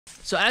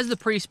So as the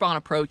pre-spawn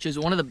approaches,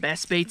 one of the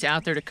best baits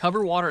out there to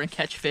cover water and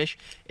catch fish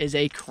is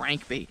a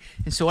crankbait.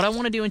 And so what I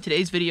want to do in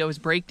today's video is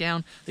break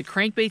down the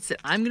crankbaits that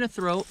I'm going to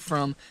throw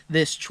from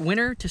this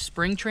winter to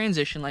spring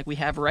transition like we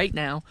have right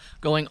now,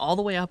 going all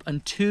the way up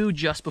until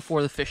just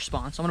before the fish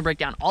spawn. So I'm going to break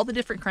down all the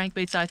different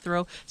crankbaits I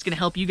throw. It's going to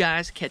help you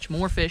guys catch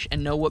more fish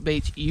and know what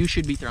baits you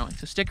should be throwing.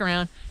 So stick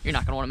around. You're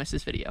not going to want to miss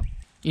this video.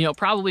 You know,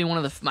 probably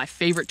one of my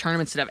favorite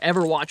tournaments that I've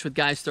ever watched with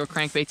guys throw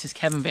crankbaits is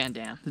Kevin Van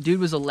Dam. The dude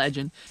was a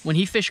legend. When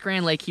he fished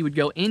Grand Lake, he would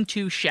go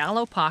into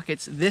shallow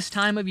pockets this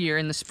time of year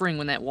in the spring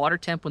when that water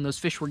temp, when those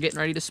fish were getting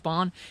ready to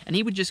spawn, and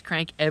he would just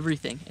crank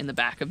everything in the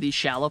back of these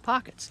shallow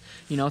pockets.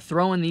 You know,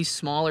 throwing these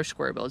smaller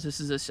square bills. This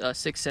is a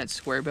 6 cent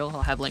square bill.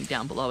 I'll have a link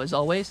down below as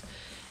always.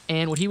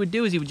 And what he would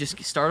do is he would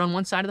just start on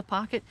one side of the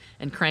pocket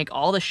and crank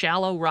all the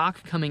shallow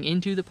rock coming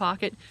into the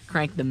pocket,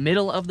 crank the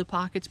middle of the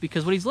pockets,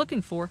 because what he's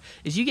looking for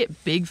is you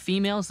get big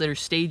females that are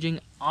staging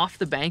off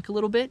the bank a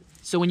little bit.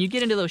 So when you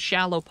get into those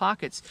shallow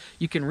pockets,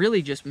 you can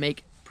really just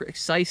make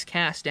precise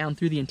casts down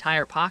through the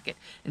entire pocket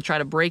and try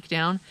to break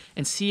down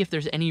and see if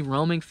there's any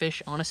roaming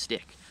fish on a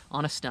stick,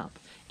 on a stump,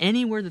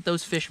 anywhere that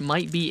those fish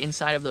might be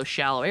inside of those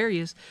shallow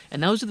areas.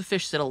 And those are the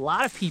fish that a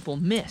lot of people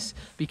miss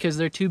because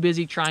they're too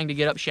busy trying to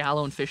get up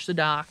shallow and fish the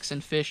docks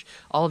and fish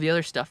all the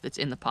other stuff that's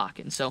in the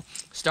pocket. And so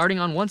starting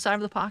on one side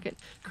of the pocket,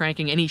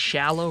 cranking any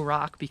shallow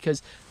rock,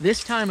 because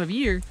this time of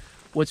year,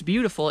 what's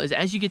beautiful is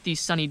as you get these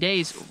sunny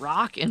days,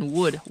 rock and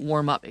wood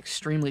warm up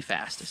extremely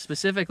fast,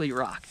 specifically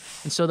rock.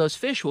 And so those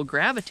fish will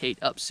gravitate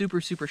up super,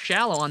 super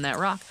shallow on that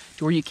rock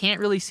to where you can't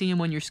really see them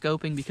when you're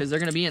scoping because they're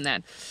going to be in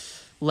that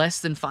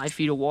less than 5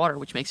 feet of water,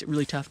 which makes it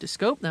really tough to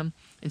scope them.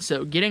 And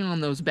so getting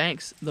on those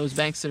banks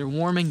that are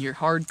warming, your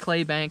hard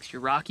clay banks,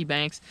 your rocky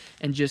banks,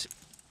 and just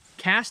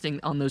casting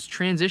on those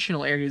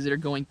transitional areas that are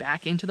going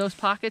back into those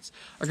pockets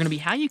are going to be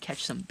how you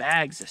catch some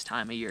bags this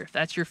time of year. If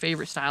that's your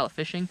favorite style of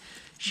fishing,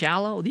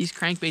 shallow, these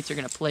crankbaits are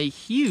going to play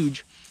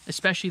huge,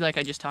 especially like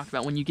I just talked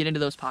about when you get into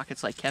those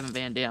pockets like Kevin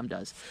Van Dam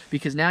does,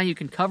 because now you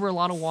can cover a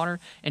lot of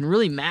water and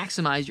really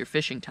maximize your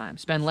fishing time.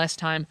 Spend less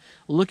time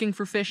looking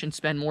for fish and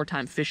spend more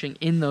time fishing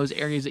in those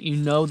areas that you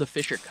know the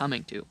fish are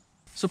coming to.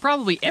 So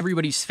probably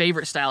everybody's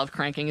favorite style of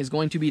cranking is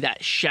going to be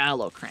that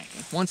shallow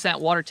cranking. Once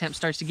that water temp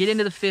starts to get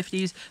into the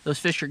 50s, those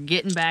fish are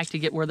getting back to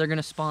get where they're going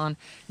to spawn.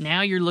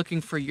 Now you're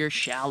looking for your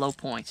shallow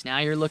points. Now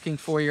you're looking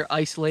for your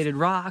isolated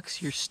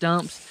rocks, your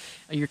stumps,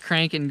 your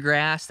cranking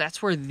grass.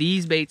 That's where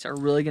these baits are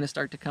really going to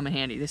start to come in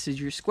handy. This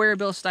is your square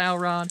bill style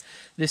rod.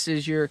 This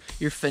is your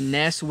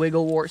finesse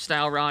wiggle wart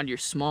style rod, your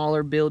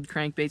smaller build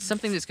crankbait,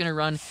 something that's going to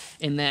run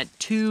in that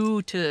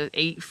 2 to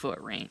 8 foot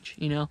range,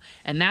 you know?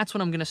 And that's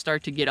when I'm going to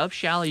start to get up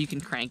shallow. You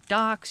can crank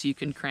docks, you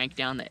can crank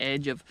down the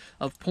edge of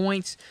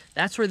points.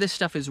 That's where this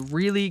stuff is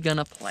really going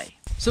to play.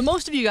 So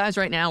most of you guys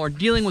right now are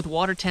dealing with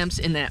water temps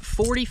in that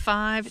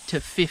 45 to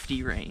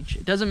 50 range.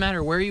 It doesn't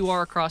matter where you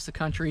are across the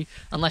country,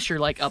 unless you're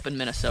like up in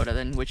Minnesota,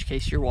 in which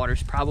case your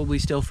water's probably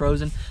still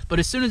frozen. But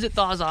as soon as it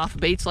thaws off,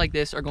 baits like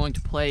this are going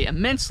to play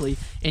immensely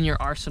in your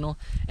arsenal.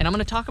 And I'm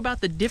going to talk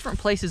about the different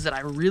places that I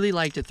really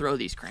like to throw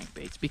these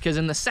crankbaits, because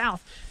in the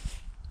South,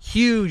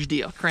 huge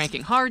deal.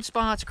 Cranking hard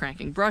spots,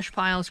 cranking brush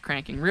piles,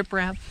 cranking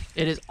riprap.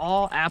 It is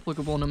all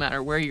applicable no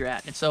matter where you're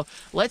at. And so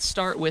let's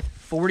start with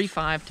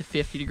 45 to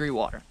 50 degree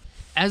water.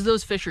 As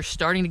those fish are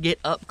starting to get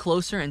up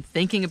closer and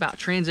thinking about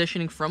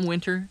transitioning from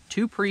winter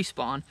to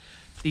pre-spawn,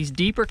 these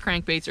deeper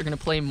crankbaits are going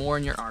to play more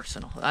in your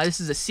arsenal. This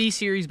is a C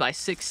series by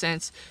 6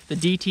 cents. The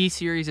DT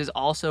series is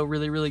also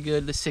really, really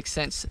good. The 6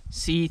 cents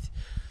C,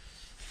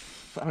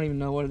 I don't even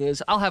know what it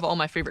is. I'll have all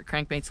my favorite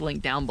crankbaits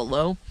linked down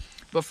below.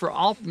 But for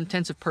all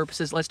intensive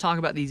purposes, let's talk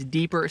about these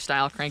deeper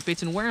style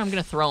crankbaits and where I'm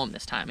going to throw them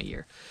this time of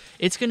year.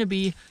 It's going to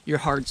be your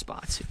hard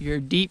spots, your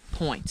deep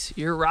points,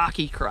 your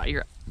rocky craw,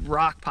 your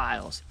rock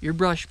piles, your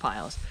brush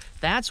piles.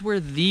 That's where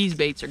these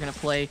baits are going to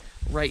play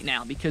right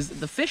now, because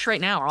the fish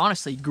right now are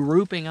honestly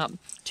grouping up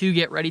to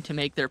get ready to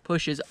make their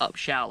pushes up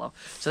shallow.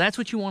 So that's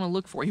what you want to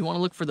look for. You want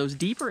to look for those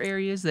deeper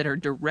areas that are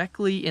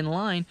directly in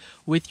line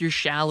with your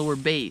shallower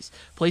bays.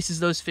 Places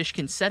those fish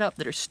can set up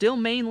that are still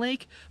main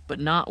lake, but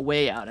not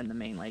way out in the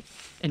main lake.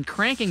 And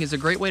cranking is a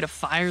great way to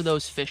fire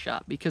those fish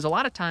up, because a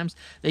lot of times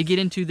they get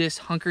into this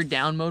hunkered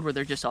down mode where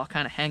they're just all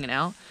kind of hanging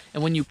out.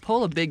 And when you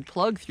pull a big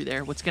plug through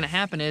there, what's going to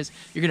happen is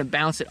you're going to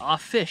bounce it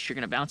off fish. You're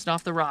going to bounce it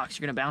off the rocks.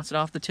 You're going to bounce it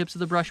off the tips of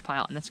the brush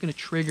pile, and that's going to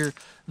trigger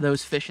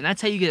those fish. And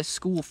that's how you get a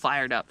school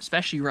fired up,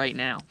 especially right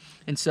now.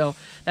 And so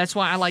that's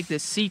why I like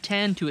this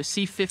C10 to a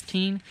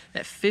C15,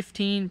 that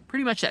 15,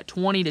 pretty much that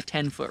 20 to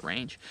 10 foot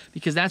range,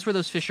 because that's where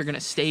those fish are going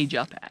to stage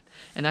up at.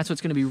 And that's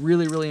what's going to be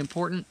really, really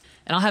important.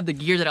 And I'll have the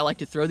gear that I like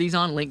to throw these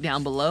on linked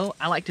down below.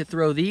 I like to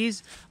throw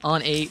these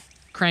on a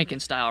cranking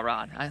style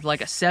rod. I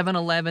like a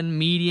 711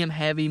 medium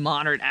heavy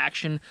moderate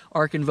action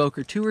Arc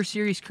Invoker Tour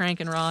Series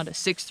cranking rod, a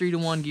 6:3 to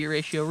 1 gear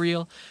ratio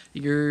reel,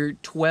 your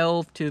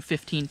 12 to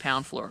 15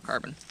 pound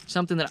fluorocarbon.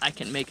 Something that I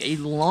can make a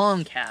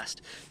long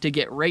cast to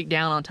get right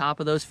down on top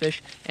of those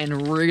fish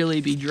and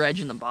really be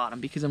dredging the bottom,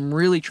 because I'm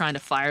really trying to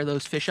fire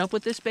those fish up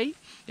with this bait.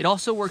 It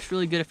also works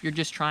really good if you're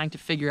just trying to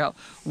figure out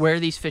where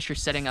these fish are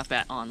setting up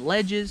at on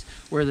ledges,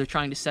 where they're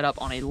trying to set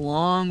up on a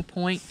long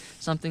point,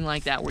 something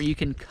like that, where you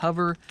can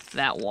cover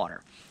that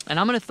water. And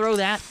I'm going to throw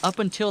that up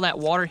until that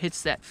water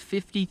hits that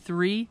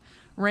 53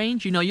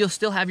 range. You know, you'll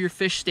still have your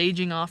fish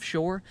staging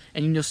offshore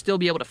and you'll still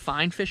be able to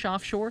find fish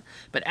offshore,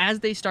 but as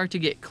they start to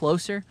get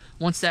closer,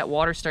 once that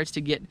water starts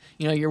to get,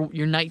 you know,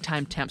 your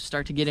nighttime temps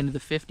start to get into the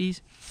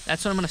 50s,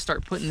 that's when I'm going to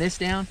start putting this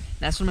down.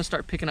 That's when I'm going to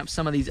start picking up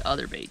some of these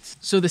other baits.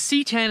 So the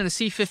C10 and the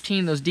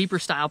C15, those deeper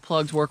style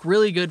plugs, work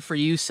really good for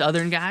you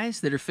southern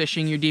guys that are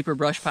fishing your deeper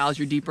brush piles,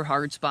 your deeper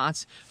hard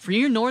spots. For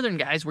you northern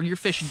guys where your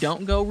fish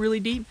don't go really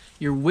deep,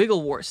 your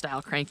wiggle wart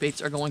style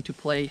crankbaits are going to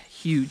play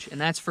huge, and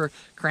that's for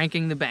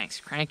cranking the banks,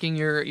 cranking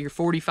your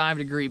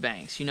 45-degree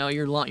banks, you know,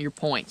 your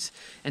points.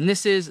 And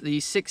this is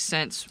the 6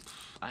 cents.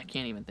 I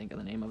can't even think of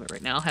the name of it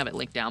right now. I'll have it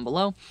linked down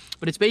below.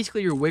 But it's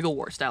basically your wiggle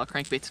wart style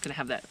crankbait. It's going to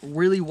have that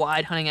really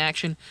wide hunting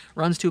action,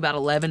 runs to about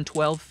 11,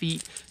 12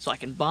 feet. So I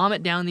can bomb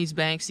it down these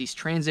banks, these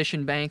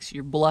transition banks,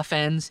 your bluff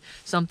ends,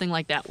 something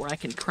like that, where I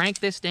can crank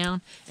this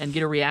down and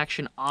get a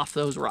reaction off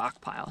those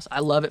rock piles. I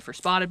love it for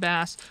spotted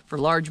bass, for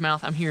largemouth.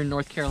 I'm here in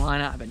North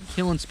Carolina. I've been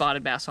killing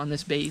spotted bass on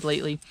this bait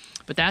lately.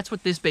 But that's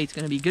what this bait's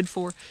going to be good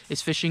for,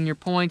 is fishing your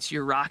points,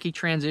 your rocky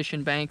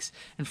transition banks,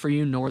 and for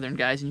you northern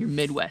guys and your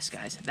Midwest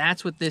guys.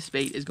 That's what this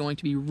bait is going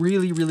to be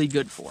really, really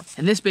good for.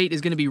 And this bait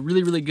is going to be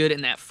really, really good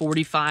in that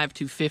 45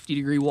 to 50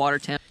 degree water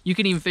temp. You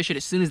can even fish it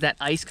as soon as that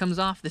ice comes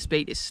off. This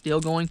bait is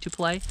still going to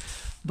play.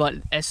 But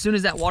as soon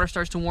as that water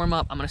starts to warm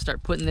up, I'm going to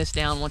start putting this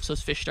down once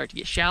those fish start to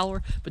get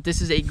shallower. But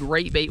this is a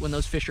great bait when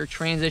those fish are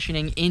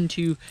transitioning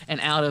into and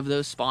out of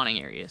those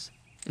spawning areas.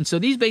 And so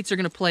these baits are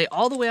going to play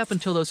all the way up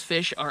until those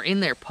fish are in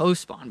their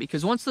post-spawn,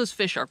 because once those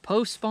fish are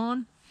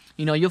post-spawn,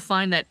 you know, you'll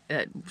find that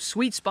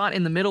sweet spot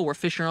in the middle where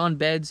fish are on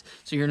beds,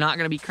 so you're not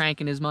going to be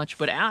cranking as much.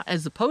 But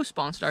as the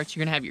post-spawn starts,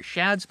 you're going to have your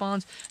shad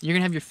spawns, and you're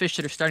going to have your fish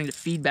that are starting to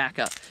feed back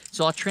up.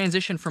 So I'll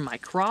transition from my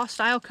Craw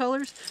style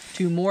colors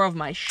to more of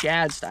my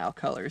shad style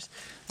colors,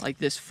 like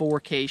this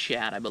 4K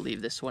shad, I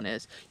believe this one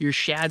is. Your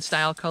shad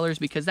style colors,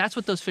 because that's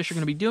what those fish are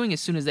going to be doing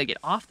as soon as they get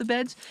off the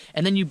beds.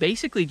 And then you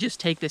basically just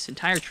take this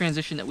entire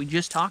transition that we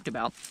just talked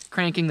about,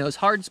 cranking those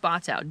hard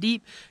spots out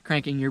deep,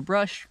 cranking your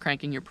brush,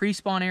 cranking your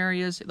pre-spawn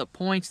areas, the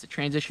points, the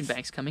transition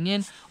banks coming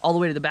in, all the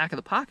way to the back of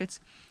the pockets.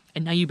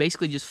 And now you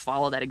basically just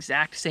follow that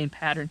exact same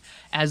pattern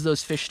as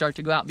those fish start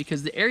to go out,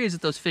 because the areas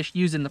that those fish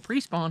use in the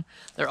pre-spawn,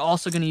 they're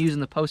also going to use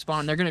in the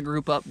post-spawn. They're going to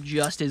group up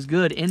just as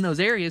good in those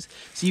areas.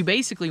 So you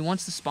basically,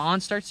 once the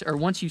spawn starts, or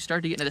once you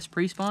start to get into this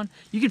pre-spawn,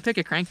 you can pick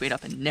a crankbait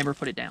up and never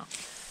put it down.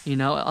 You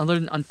know,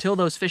 until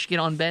those fish get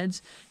on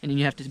beds, and then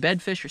you have to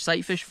bed fish or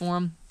sight fish for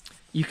them.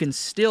 You can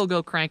still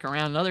go crank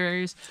around in other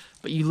areas,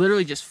 but you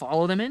literally just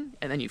follow them in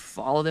and then you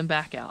follow them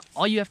back out.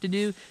 All you have to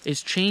do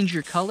is change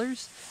your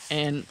colors,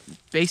 and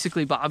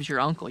basically Bob's your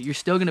uncle. You're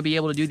still going to be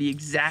able to do the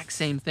exact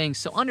same thing.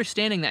 So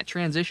understanding that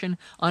transition,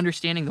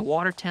 understanding the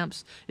water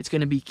temps, it's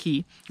going to be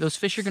key. Those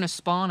fish are going to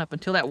spawn up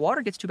until that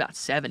water gets to about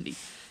 70.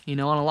 You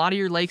know, on a lot of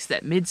your lakes,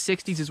 that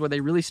mid-60s is where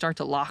they really start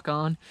to lock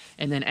on.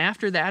 And then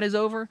after that is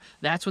over,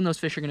 that's when those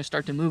fish are going to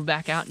start to move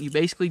back out, and you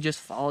basically just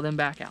follow them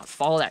back out.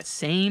 Follow that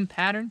same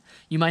pattern.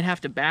 You might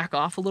have to back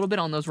off a little bit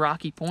on those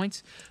rocky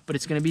points, but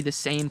it's going to be the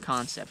same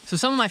concept. So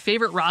some of my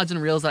favorite rods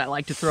and reels that I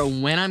like to throw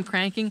when I'm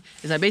cranking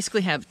is I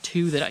basically have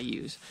two that I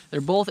use. They're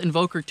both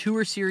Invoker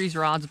Tour Series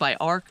rods by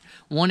Arc.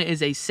 One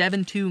is a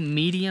 7.2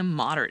 medium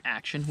moderate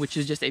action, which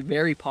is just a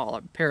very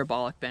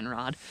parabolic bend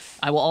rod.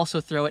 I will also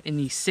throw it in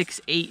the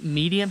 6.8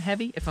 medium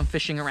heavy if I'm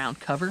fishing around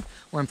cover,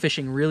 where I'm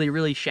fishing really,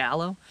 really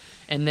shallow.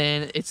 And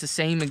then it's the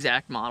same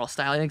exact model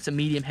style. I think it's a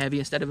medium heavy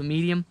instead of a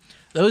medium.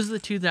 Those are the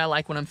two that I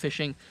like when I'm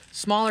fishing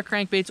smaller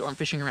crankbaits or I'm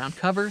fishing around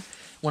cover.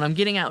 When I'm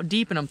getting out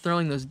deep and I'm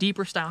throwing those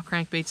deeper style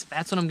crankbaits,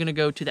 that's when I'm going to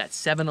go to that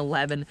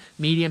 7-11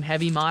 medium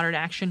heavy moderate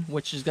action,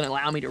 which is going to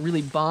allow me to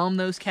really bomb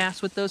those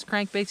casts with those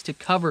crankbaits to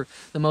cover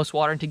the most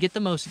water and to get the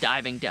most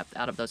diving depth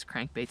out of those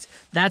crankbaits.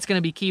 That's going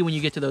to be key when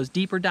you get to those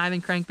deeper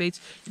diving crankbaits.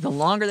 The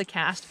longer the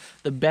cast,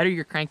 the better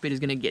your crankbait is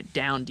going to get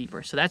down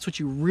deeper. So that's what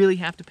you really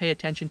have to pay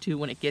attention to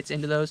when it gets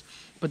into those.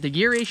 But the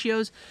gear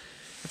ratios,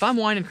 if I'm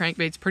winding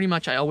crankbaits, pretty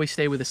much I always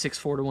stay with a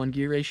 6:4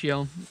 gear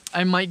ratio.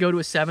 I might go to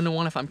a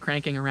 7:1 if I'm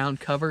cranking around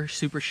cover,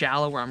 super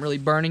shallow, where I'm really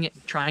burning it,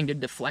 trying to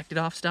deflect it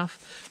off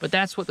stuff. But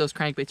that's what those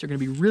crankbaits are going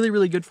to be really,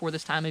 really good for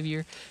this time of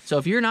year. So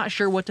if you're not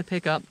sure what to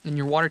pick up and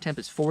your water temp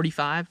is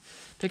 45,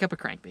 pick up a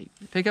crankbait.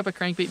 Pick up a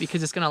crankbait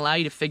because it's going to allow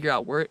you to figure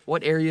out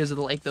what areas of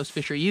the lake those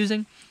fish are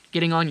using,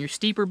 getting on your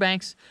steeper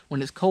banks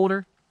when it's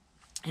colder,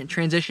 and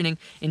transitioning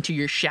into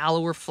your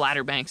shallower,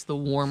 flatter banks the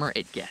warmer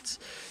it gets.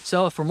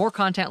 So for more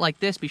content like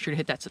this, be sure to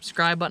hit that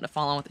subscribe button to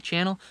follow on with the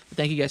channel. But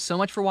thank you guys so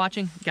much for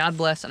watching. God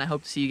bless, and I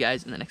hope to see you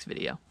guys in the next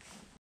video.